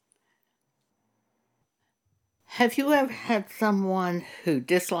Have you ever had someone who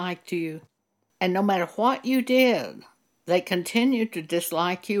disliked you, and no matter what you did, they continued to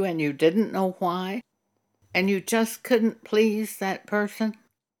dislike you and you didn't know why, and you just couldn't please that person?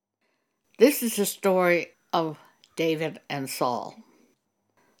 This is the story of David and Saul.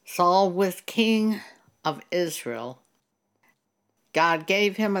 Saul was king of Israel. God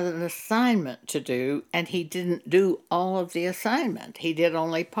gave him an assignment to do, and he didn't do all of the assignment. He did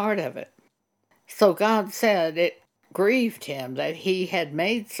only part of it. So God said it grieved him that he had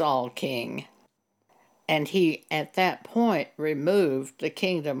made Saul king, and he at that point removed the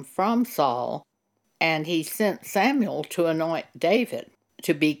kingdom from Saul, and he sent Samuel to anoint David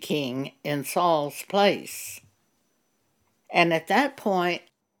to be king in Saul's place. And at that point,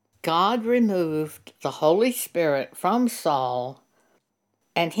 God removed the Holy Spirit from Saul,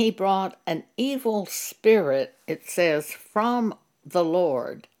 and he brought an evil spirit, it says, from the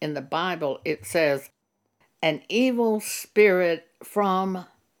Lord. In the Bible, it says, an evil spirit from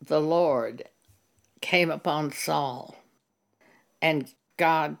the Lord came upon Saul, and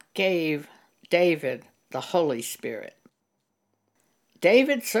God gave David the Holy Spirit.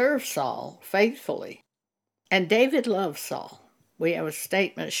 David served Saul faithfully, and David loved Saul. We have a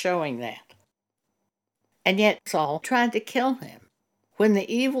statement showing that. And yet Saul tried to kill him. When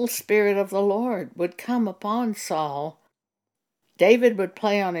the evil spirit of the Lord would come upon Saul, David would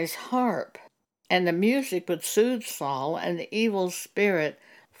play on his harp, and the music would soothe Saul, and the evil spirit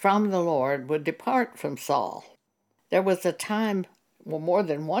from the Lord would depart from Saul. There was a time, well, more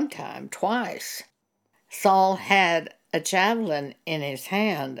than one time, twice, Saul had a javelin in his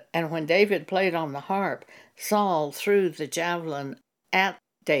hand, and when David played on the harp, Saul threw the javelin at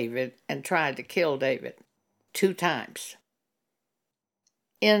David and tried to kill David 2 times.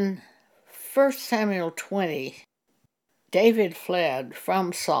 In 1 Samuel 20, David fled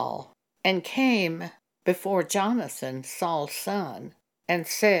from Saul and came before Jonathan, Saul's son, and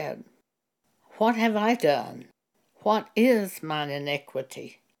said, "What have I done? What is mine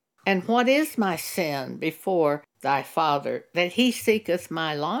iniquity? And what is my sin before thy father, that he seeketh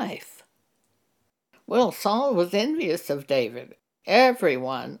my life?" Well, Saul was envious of David.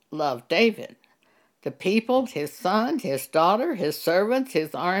 Everyone loved David. The people, his son, his daughter, his servants,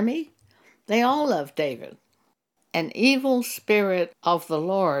 his army, they all loved David. An evil spirit of the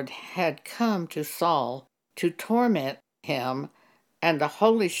Lord had come to Saul to torment him, and the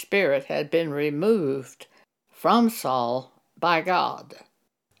Holy Spirit had been removed from Saul by God.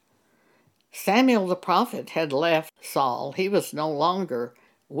 Samuel the prophet had left Saul. He was no longer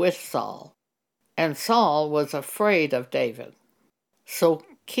with Saul, and Saul was afraid of David. So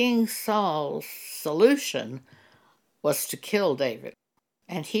King Saul's solution was to kill David,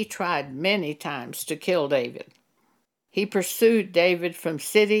 and he tried many times to kill David. He pursued David from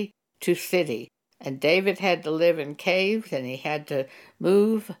city to city, and David had to live in caves, and he had to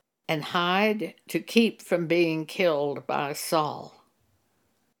move and hide to keep from being killed by Saul.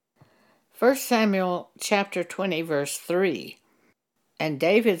 1 Samuel chapter 20, verse 3, "And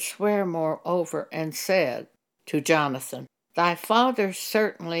David sware moreover and said to Jonathan, Thy father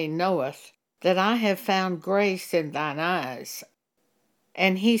certainly knoweth that I have found grace in thine eyes.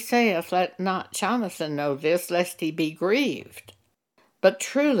 And he saith, Let not Jonathan know this, lest he be grieved. But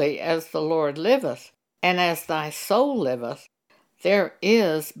truly, as the Lord liveth, and as thy soul liveth, there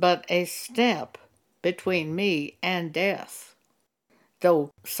is but a step between me and death."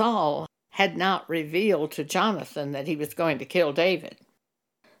 Though Saul had not revealed to Jonathan that he was going to kill David.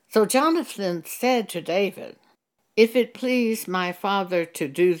 So Jonathan said to David, "If it please my father to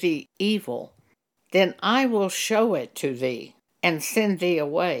do thee evil, then I will show it to thee, and send thee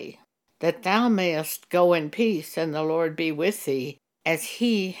away, that thou mayest go in peace, and the Lord be with thee, as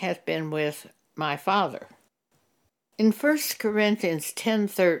he hath been with my father." In 1 Corinthians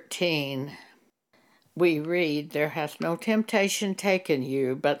 10:13, we read, "There hath no temptation taken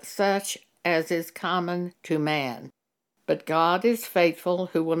you, but such as is common to man. But God is faithful,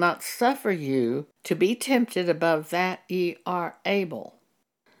 who will not suffer you to be tempted above that ye are able,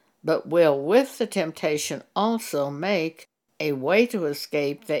 but will with the temptation also make a way to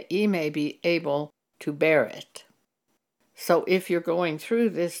escape, that ye may be able to bear it." So if you're going through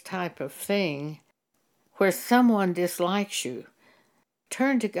this type of thing, where someone dislikes you,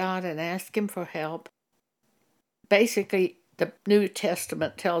 turn to God and ask Him for help. Basically, the New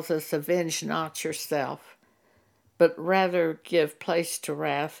Testament tells us, avenge not yourself, but rather give place to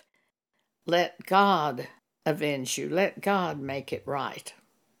wrath. Let God avenge you. Let God make it right.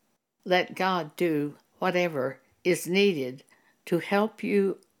 Let God do whatever is needed to help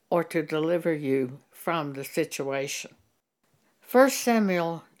you or to deliver you from the situation. 1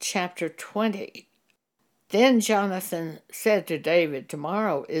 Samuel chapter 20 Then Jonathan said to David,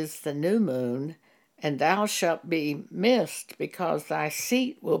 Tomorrow is the new moon, and thou shalt be missed, because thy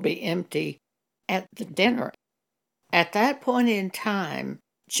seat will be empty at the dinner. At that point in time,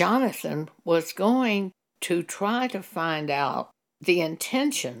 Jonathan was going to try to find out the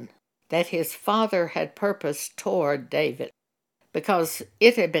intention that his father had purposed toward David, because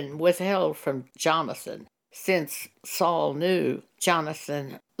it had been withheld from Jonathan, since Saul knew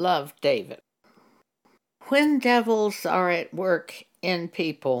Jonathan loved David. When devils are at work in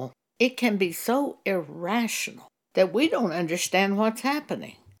people, it can be so irrational that we don't understand what's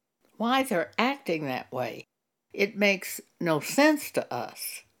happening, why they're acting that way. It makes no sense to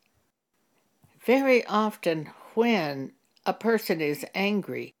us. Very often when a person is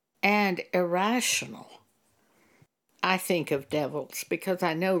angry and irrational, I think of devils, because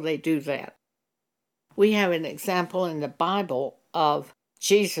I know they do that. We have an example in the Bible of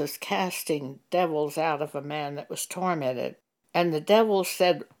Jesus casting devils out of a man that was tormented. And the devil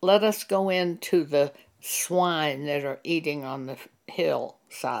said, Let us go into the swine that are eating on the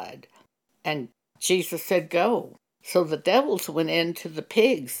hillside. And Jesus said, Go. So the devils went into the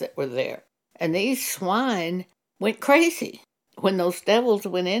pigs that were there. And these swine went crazy when those devils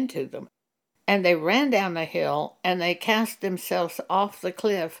went into them. And they ran down the hill and they cast themselves off the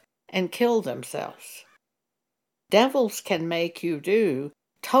cliff and killed themselves. Devils can make you do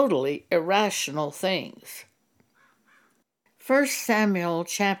totally irrational things. 1 Samuel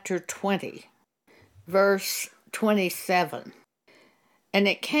chapter 20, verse 27. And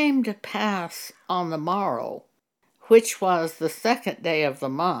it came to pass on the morrow, which was the 2nd day of the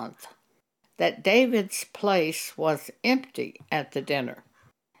month, that David's place was empty at the dinner.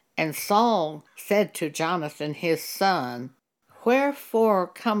 And Saul said to Jonathan his son, Wherefore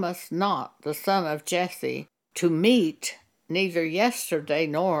cometh not the son of Jesse to meat, neither yesterday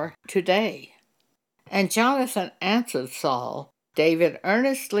nor today? And Jonathan answered Saul, David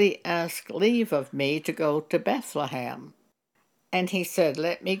earnestly asked leave of me to go to Bethlehem. And he said,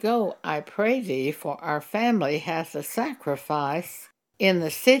 Let me go, I pray thee, for our family hath a sacrifice in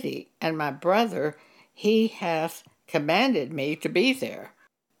the city, and my brother, he hath commanded me to be there.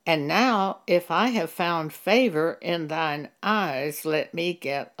 And now, if I have found favor in thine eyes, let me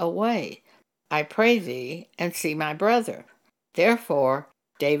get away, I pray thee, and see my brother. Therefore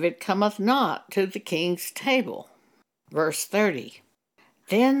David cometh not to the king's table. Verse 30.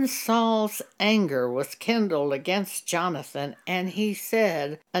 Then Saul's anger was kindled against Jonathan, and he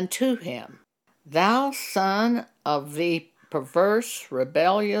said unto him, Thou son of the perverse,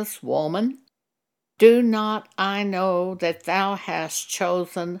 rebellious woman, do not I know that thou hast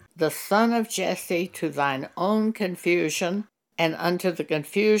chosen the son of Jesse to thine own confusion, and unto the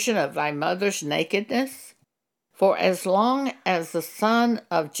confusion of thy mother's nakedness? For as long as the son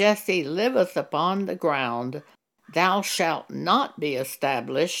of Jesse liveth upon the ground, thou shalt not be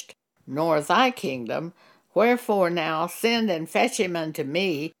established, nor thy kingdom. Wherefore now send and fetch him unto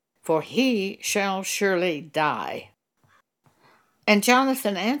me, for he shall surely die. And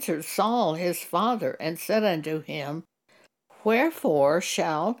Jonathan answered Saul his father, and said unto him, Wherefore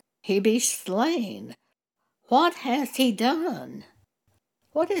shall he be slain? What hath he done?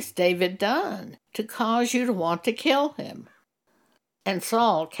 What has David done to cause you to want to kill him? And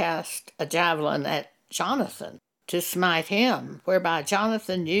Saul cast a javelin at Jonathan to smite him, whereby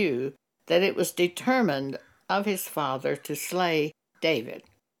Jonathan knew that it was determined of his father to slay David.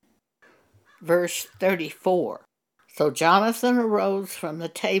 Verse 34. So Jonathan arose from the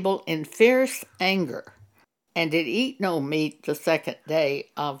table in fierce anger, and did eat no meat the 2nd day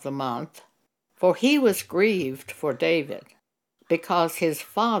of the month, for he was grieved for David, because his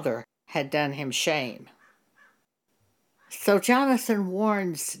father had done him shame. So Jonathan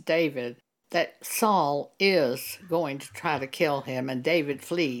warns David that Saul is going to try to kill him, and David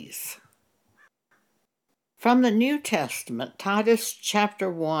flees. From the New Testament, Titus chapter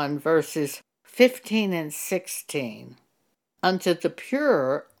 1, verses 15 and 16. Unto the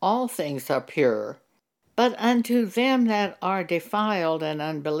pure all things are pure, but unto them that are defiled and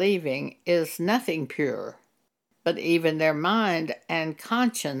unbelieving is nothing pure, but even their mind and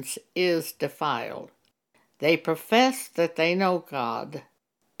conscience is defiled. They profess that they know God,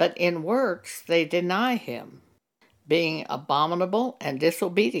 but in works they deny him, being abominable and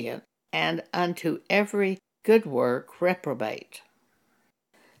disobedient, and unto every good work reprobate.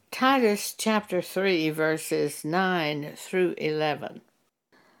 Titus chapter 3, verses 9 through 11.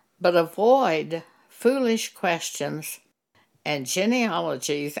 But avoid foolish questions and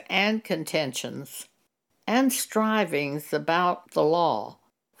genealogies and contentions and strivings about the law,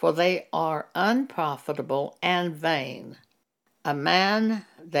 for they are unprofitable and vain. A man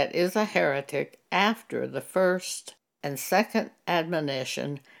that is a heretic after the first and second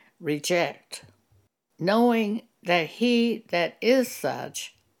admonition reject, knowing that he that is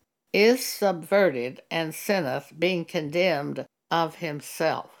such is subverted and sinneth, being condemned of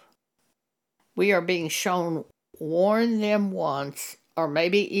himself. We are being shown, warn them once, or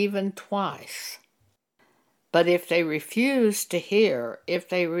maybe even twice. But if they refuse to hear, if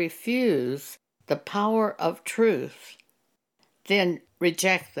they refuse the power of truth, then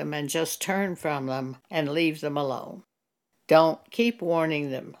reject them and just turn from them and leave them alone. Don't keep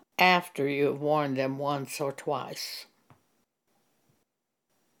warning them after you have warned them once or twice.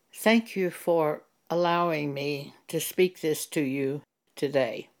 Thank you for allowing me to speak this to you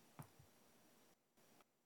today.